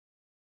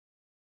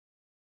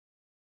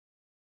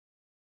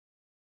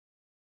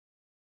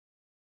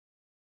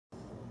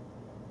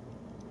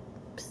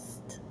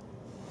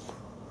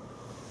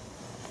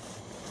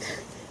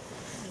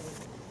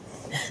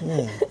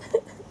Yeah.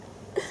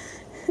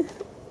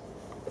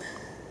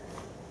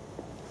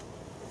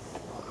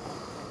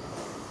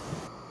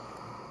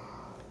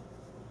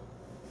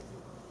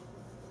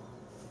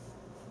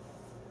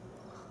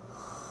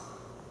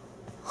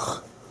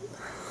 Oh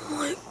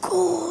my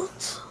god.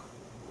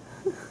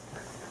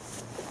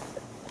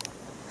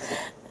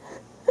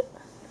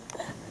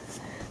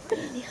 I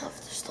really have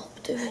to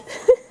stop doing it.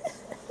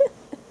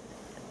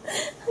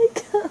 I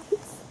can't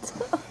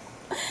stop.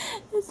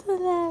 It's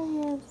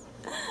hilarious.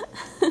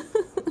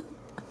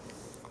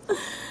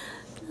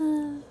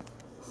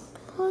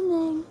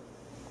 Morning.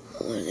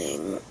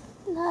 Morning.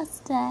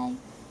 Last day.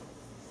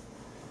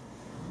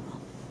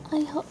 I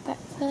hot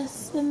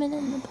breakfast, swimming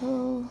in the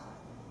pool,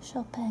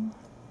 shopping,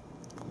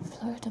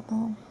 Florida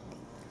Mall,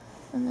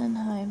 and then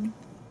home.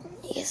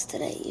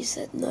 Yesterday you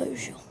said no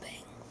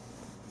shopping.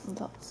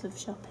 Lots of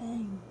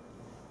shopping.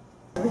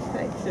 Bye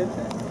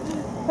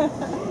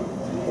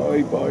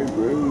bye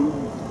room.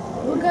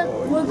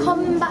 We're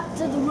coming back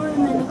to the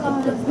room in a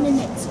couple of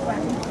minutes,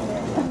 Granny.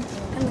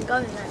 I'm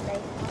going that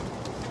day.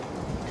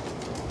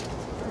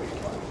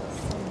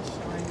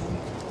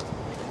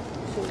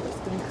 Sure it's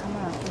going to come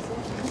out, is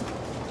it?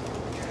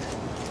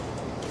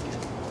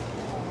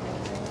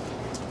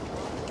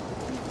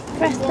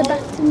 Press the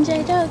button,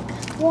 J-Dog.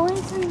 Why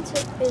isn't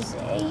it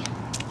busy?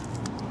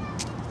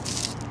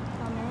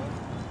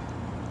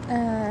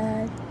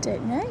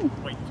 Don't know.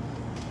 Wait.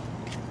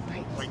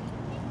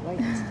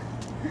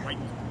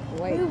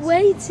 We're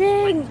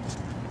waiting.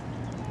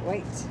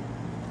 Wait.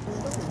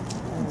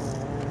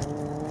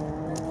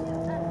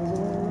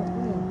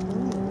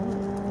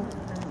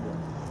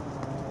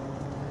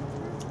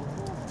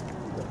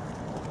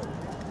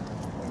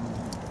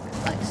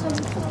 Like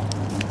something.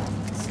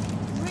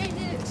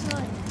 Really looks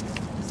like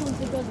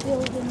something got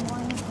building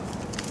wine.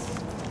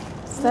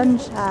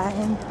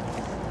 Sunshine.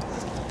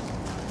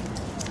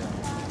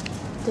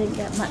 Didn't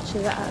get much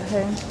of that at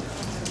home.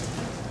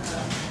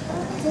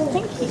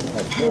 Thank you.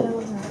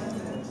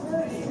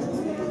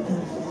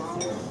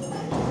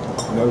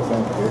 No,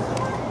 thank you.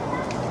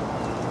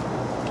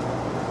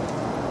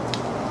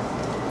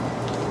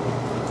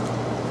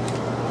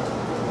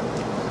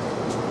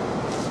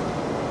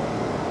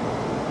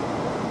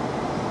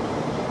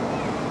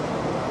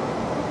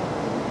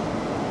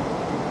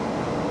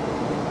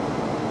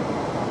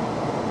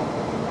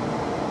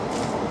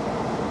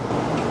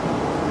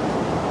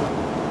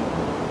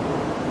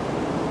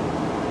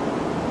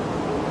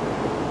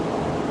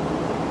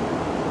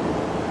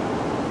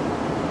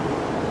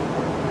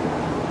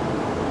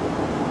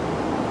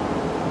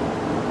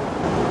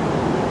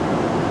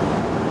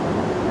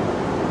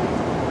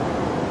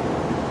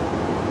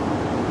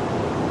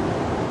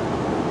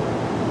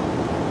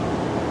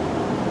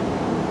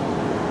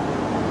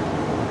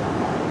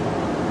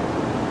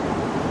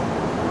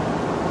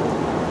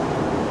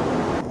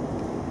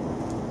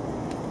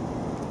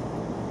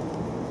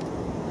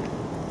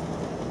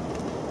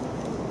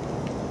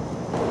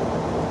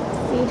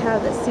 See how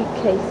the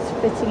suitcase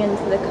fitting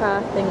into the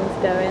car thing's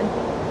going.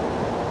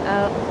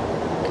 Oh.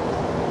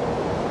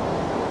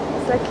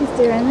 Looks like he's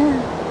doing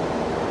it.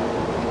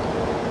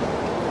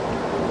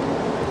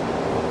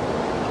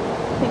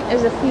 I think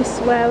there's a few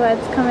swear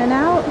words coming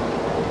out.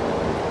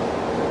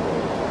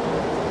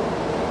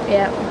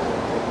 Yeah.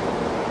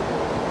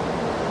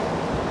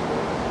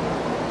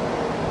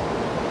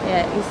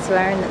 Yeah, he's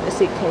swearing at the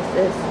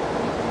suitcases.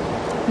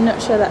 I'm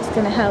not sure that's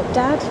going to help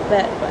Dad,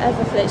 but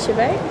whatever floats your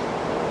boat.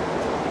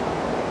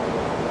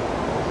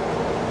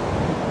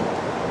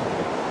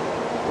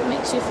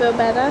 Makes you feel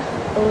better?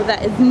 Oh,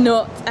 that is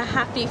not a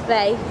happy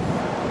face.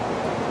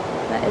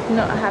 That is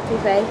not a happy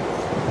face.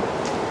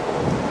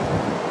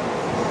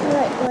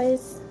 Alright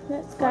boys,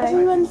 let's go.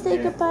 Everyone say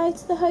goodbye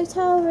to the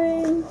hotel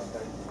room.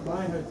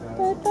 Bye, hotel.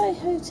 Bye bye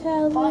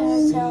hotel room. Bye,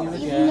 hotel.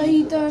 Even though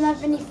you don't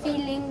have any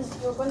feelings,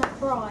 you're gonna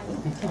cry.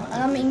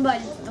 And I mean by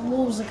the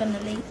walls are gonna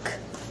leak.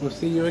 We'll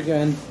see you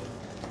again.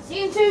 See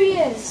you in 2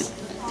 years.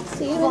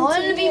 See you in We'll 2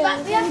 only be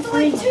back. We have to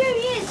wait 2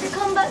 years to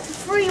come back for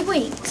 3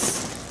 weeks.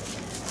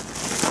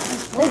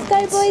 Let's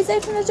go boys,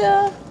 open the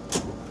door.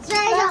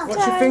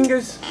 Watch your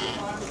fingers.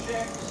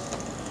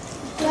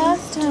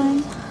 Last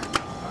time.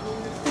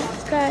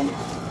 Let's go.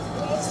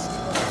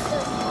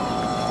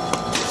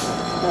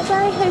 Bye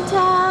bye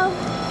hotel.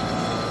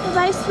 Bye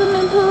bye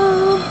swimming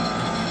pool.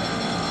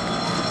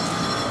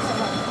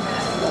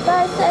 Bye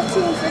bye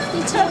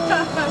 1352.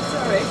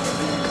 Sorry.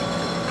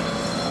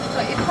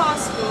 Got your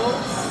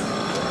passports.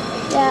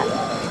 Yeah.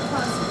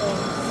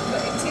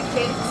 Got your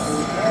tickets.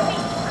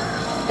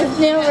 Is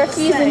Neil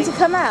refusing to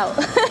come out?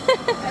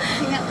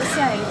 Everything at the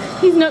same.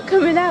 He's not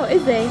coming out,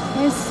 is he?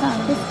 His son.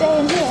 He's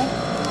staying here.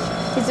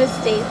 He's with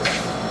Steve.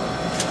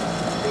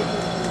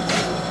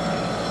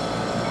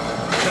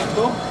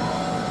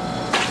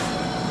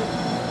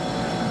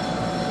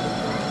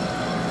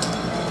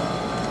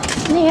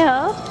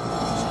 Neil,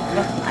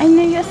 I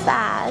know you're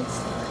sad,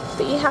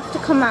 but you have to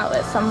come out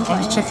at some point.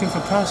 I was checking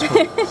for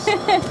passports.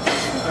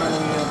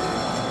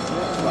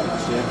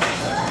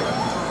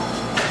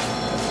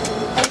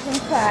 I can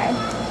cry.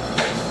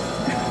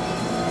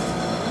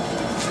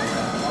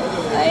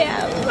 I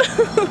am.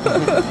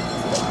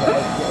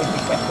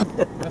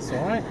 That's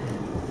alright.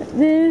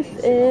 This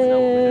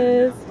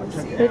is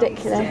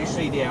ridiculous.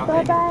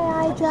 Bye bye,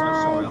 I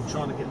drive. I'm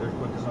trying to get there as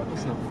quick as I can.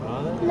 It's not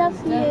far. Love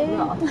you.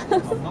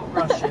 I'm not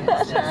rushing.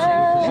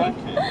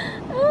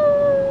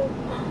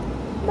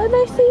 Bye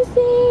bye,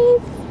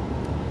 CC's.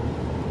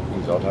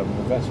 He's odd having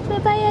the best. Bye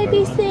bye,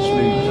 ABC.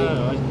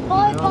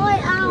 Bye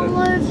bye, Owl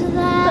over there.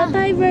 Bye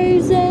bye,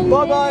 Rosen.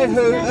 Bye bye,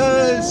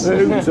 Hooters.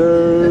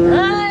 Hooter.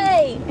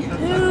 Hey!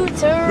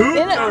 Hooter!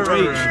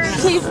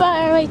 Too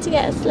far away to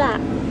get a slap.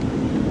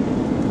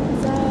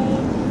 So,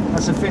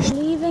 That's a fish.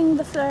 leaving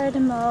the Florida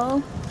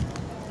Mall.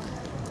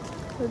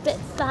 We're a bit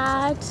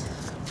sad.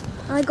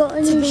 I got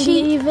a To new be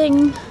sheep.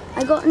 leaving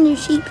I got a new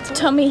sheep.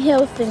 Tommy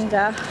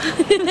Hilfiger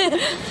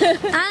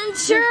And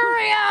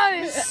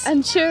Cheerios!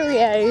 and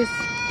Cheerios.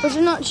 But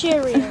they're not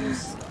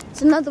Cheerios.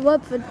 It's another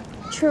word for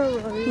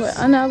churros. We're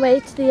on our way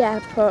to the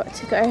airport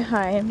to go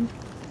home.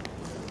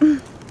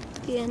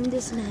 The end,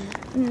 isn't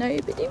it?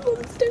 Nobody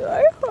wants to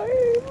go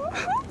home.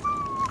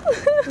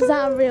 Is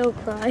that a real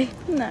cry?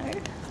 No.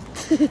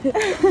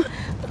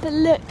 But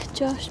look,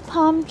 Josh,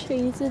 palm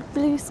trees with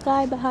blue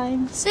sky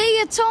behind. See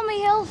you,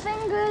 Tommy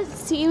Hilfingers.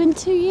 See you in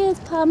 2 years,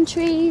 palm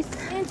trees.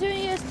 In 2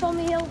 years,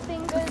 Tommy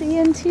Hilfingers. See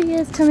you in 2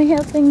 years, Tommy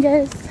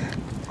Hilfingers.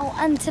 Oh,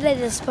 and today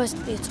there's supposed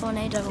to be a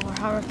tornado or a There's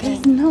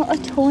hurricane. not a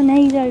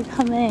tornado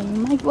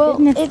coming. My Well,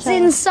 goodness. it's Josh.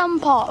 in some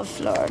part of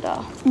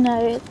Florida. No,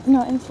 it's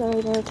not in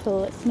Florida at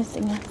all. It's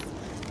missing us.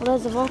 Well,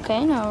 there's a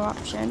volcano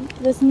eruption.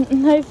 There's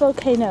no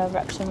volcano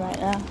eruption right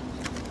now.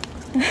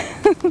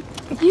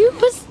 You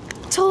was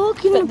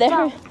talking But there,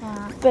 about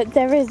that. but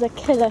there is a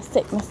killer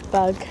sickness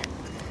bug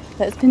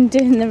that's been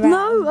doing the rounds.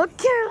 No, a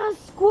killer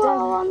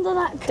squirrel under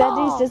that car.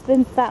 Daddy's just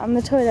been sat on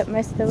the toilet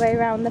most of the way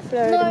around the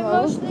Florida No,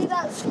 Mall. mostly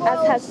that squirrel.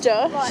 As has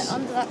Josh. Right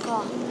under that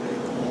car.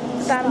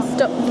 Sam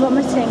stopped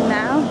vomiting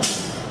now.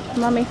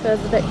 Mummy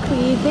feels a bit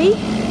queasy.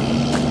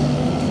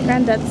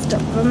 Granddad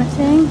stopped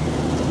vomiting.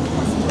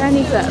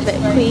 Granny felt a bit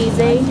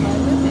queasy.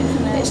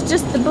 It's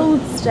just the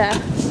bald stuff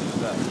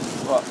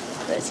What?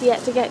 that's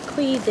yet to get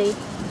queasy.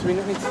 Do we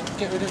not need to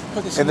get rid of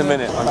put this In a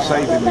minute, I'm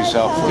saving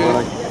myself for when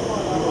I...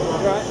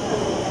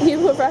 You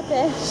were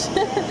rubbish.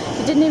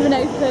 You didn't even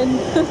open.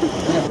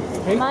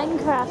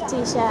 Minecraft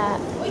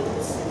t-shirt.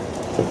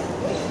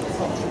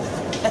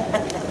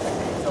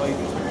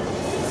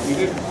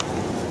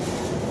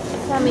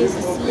 Sammy's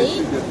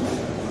asleep.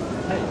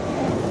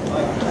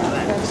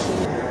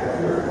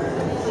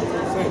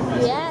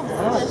 Yes,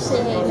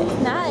 Joshie.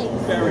 It's nice.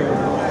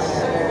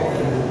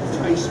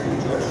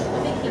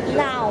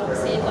 Now,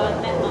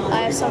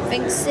 I have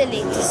something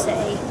silly to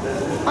say.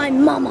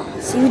 I'm Mama,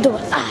 so you do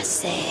what I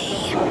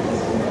say.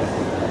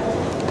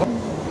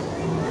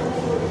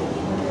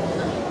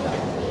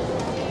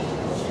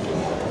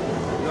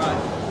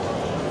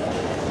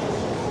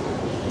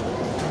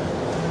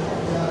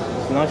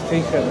 Nice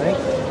t-shirt, mate.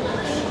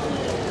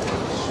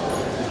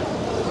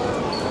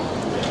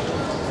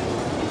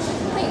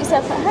 Make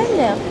yourself at home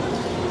now.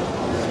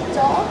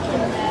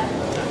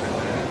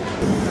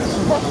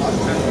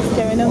 What's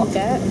going on,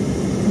 Gert?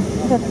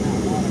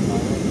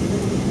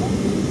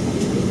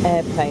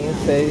 Airplane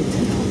food.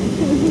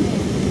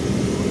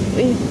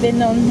 We've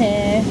been on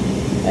here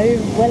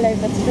well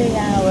over 3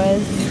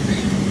 hours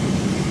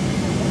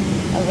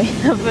and we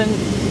haven't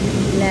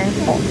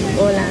left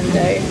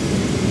Orlando.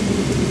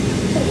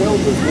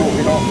 Wilbur's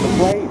walking off the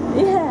plane.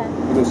 Yeah.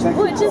 The second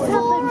What just plane.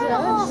 happened,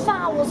 4.5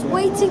 hours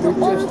waiting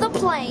on the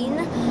plane,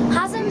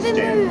 hasn't been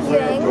Stand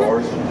clear of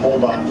doors, moving.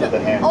 hold on to the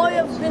handrail. I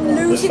have been The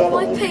losing shuttle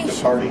my will be patience.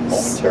 departing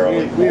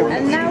momentarily.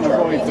 And now what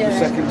are we For the doing?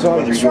 second time.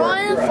 Whether you are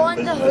Trying to here find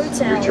on the business,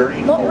 hotel,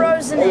 returning not home,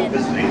 Rosen or Inn.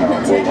 visiting our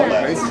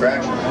Orlando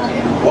attraction.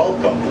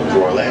 Welcome to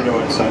Orlando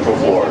in Central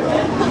Florida.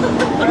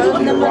 You will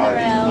be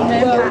arriving on the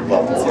third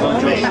level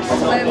of the main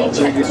terminal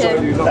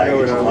building.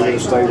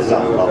 Baggage claim is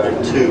on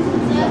level 2.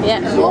 Yeah.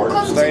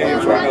 Welcome to the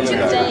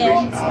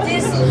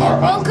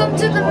magical Welcome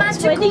to the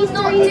magical,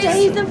 not 23 days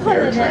Disney. of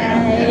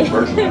holiday.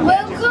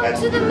 Welcome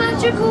to the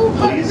magical,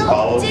 but Please not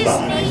follow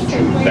signs Disney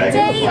to baggage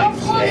day of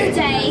claim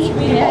holiday.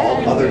 A.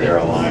 All other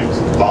airlines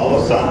follow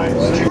signs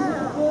to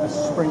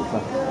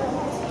Sprinkler.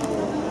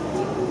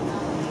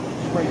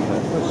 Sprinkler,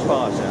 put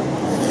spas out.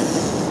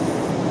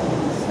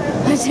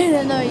 I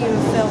didn't know you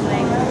were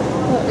filming.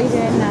 What are we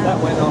doing now? That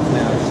went off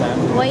now, Sam.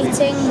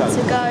 Waiting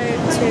to go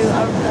to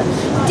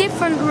a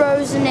different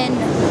Rosen Inn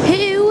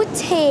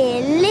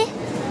hotel.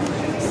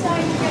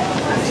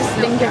 Just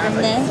been given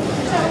this.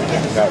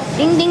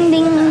 Ding ding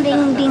ding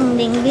ding ding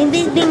ding ding ding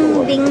ding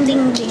ding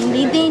ding ding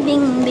ding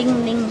ding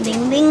ding ding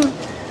ding ding.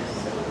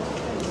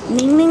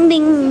 Ding ding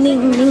ding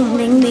ding ding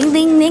ding ding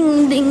ding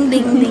ding ding ding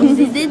ding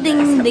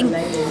ding ding ding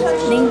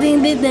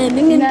ding ding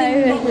ding ding. No,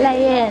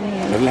 lay in.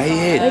 Lay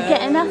in. We're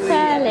getting up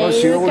early. Well,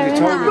 she We're already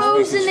going told out. us.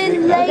 frozen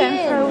in We're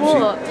going for a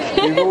walk.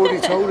 You've already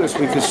told us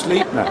we could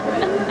sleep now.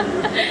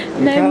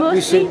 No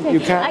more sleeping. You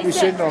can't be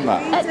sitting on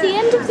that. At the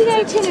end of the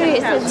itinerary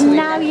it says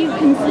now you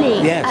can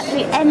sleep. Yes. At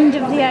the end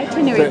of the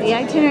itinerary, the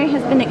itinerary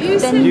has been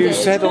extended. You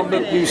said on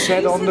the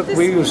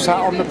we were sat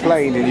on the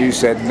plane and you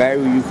said now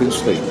you can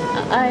sleep.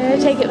 I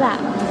take it back.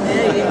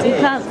 You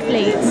can't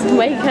sleep.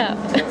 Wake up.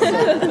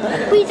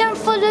 We don't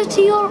follow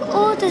to your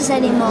orders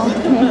anymore.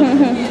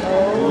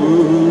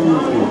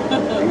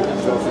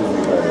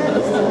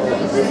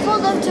 We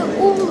follow to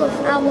all of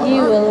our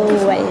You orders.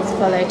 will always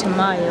follow to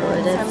my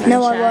orders.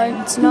 No, I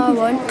won't. No, I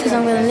won't, because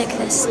I'm going to lick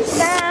this.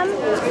 Sam,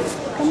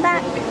 come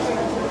back.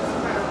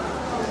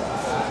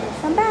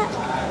 Come back.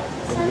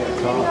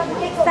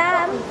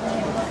 Sam,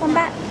 come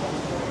back.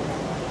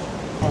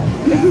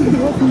 This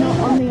was not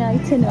on the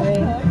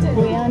itinerary.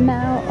 We are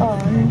now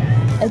on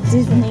a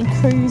Disney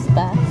cruise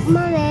bus.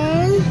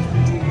 Mummy,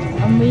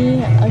 And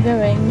we are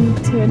going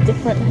to a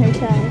different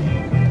hotel.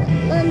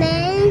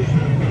 Mummy,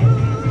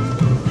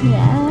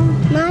 Yeah.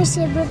 nice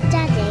with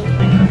Daddy.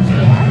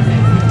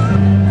 Yeah.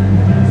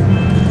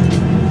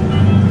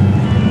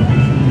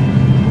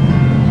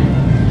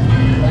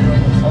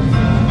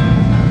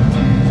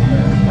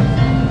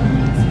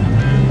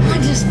 I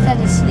just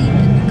fell asleep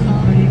in the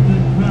car.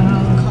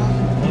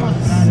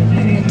 Bus.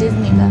 In the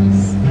Disney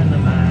bus.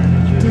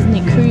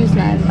 Disney Cruise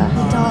Line bus.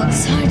 Dark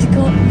side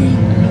got me.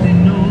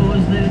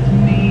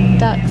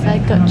 Dark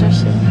side got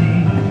Joshua.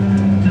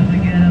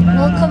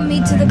 Welcome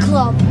me to the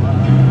club.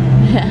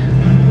 Yeah.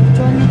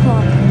 Join the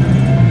club.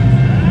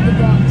 The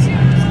dark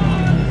side.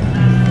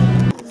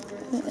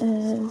 It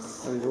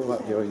is There's all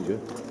that behind you.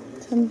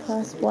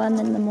 1:10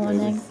 in the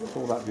morning.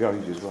 All that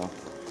behind you as well.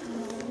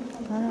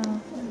 Wow.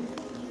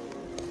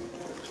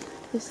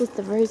 This is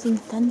the Rosen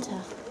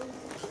Centre.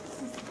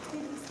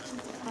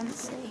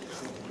 Fancy.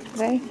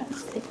 Very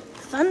fancy.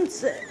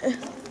 Fancy!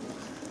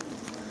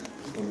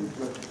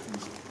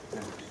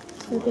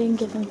 We're being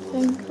given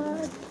phone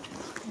cards,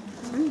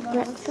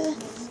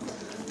 breakfast.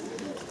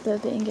 We're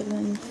being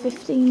given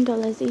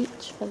 $15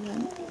 each for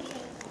lunch.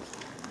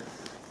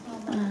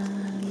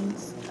 And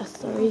a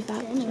sorry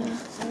voucher.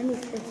 Only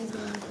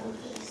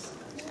 $15.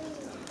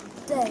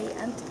 Day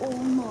and all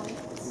night.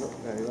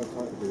 Yeah, you have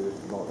time to do this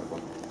tomorrow,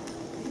 but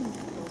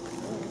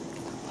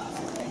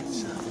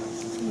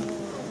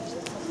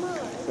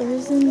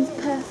Rosen's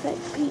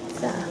Perfect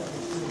Pizza.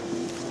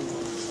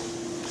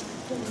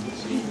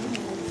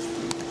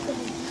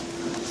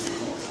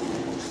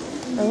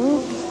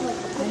 Oh,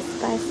 I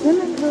spy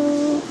swimming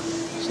pool.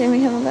 Shame we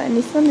haven't got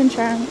any swimming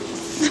trunks.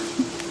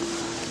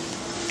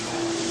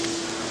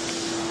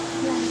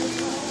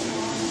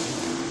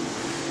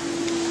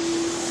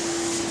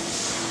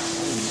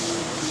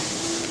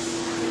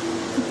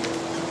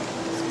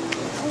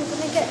 I'm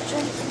gonna get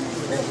drunk in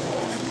the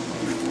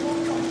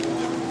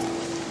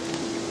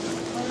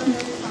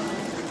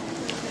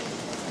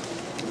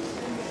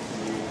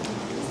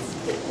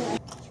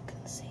You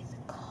can see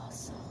the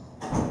castle.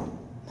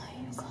 No,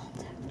 you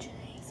can't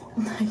actually.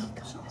 No, you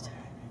can't.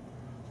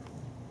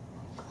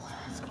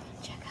 Let's go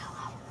and check out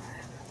our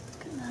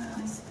room.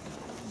 Nice.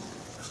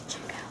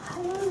 Check out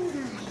our room.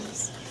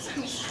 Nice. It's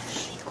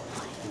actually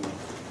quiet.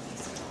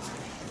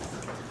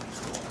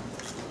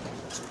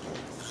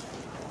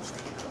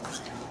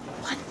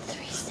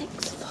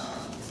 1364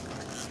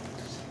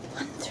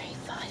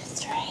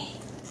 1353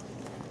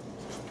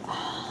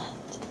 and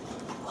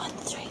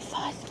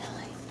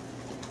 1359.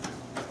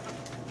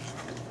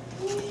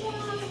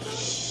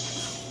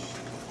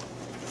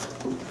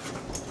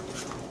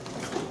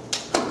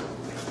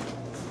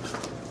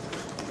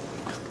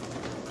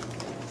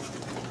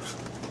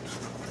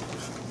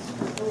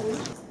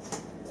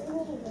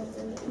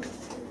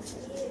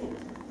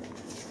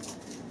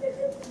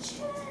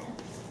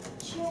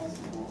 Chair's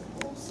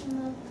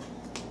awesome.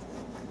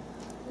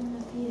 And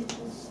the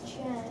vehicle's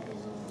chair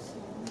is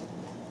awesome.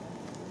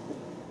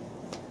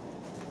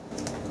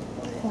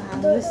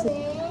 Wow, this is,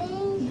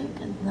 look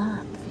at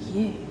that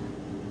view.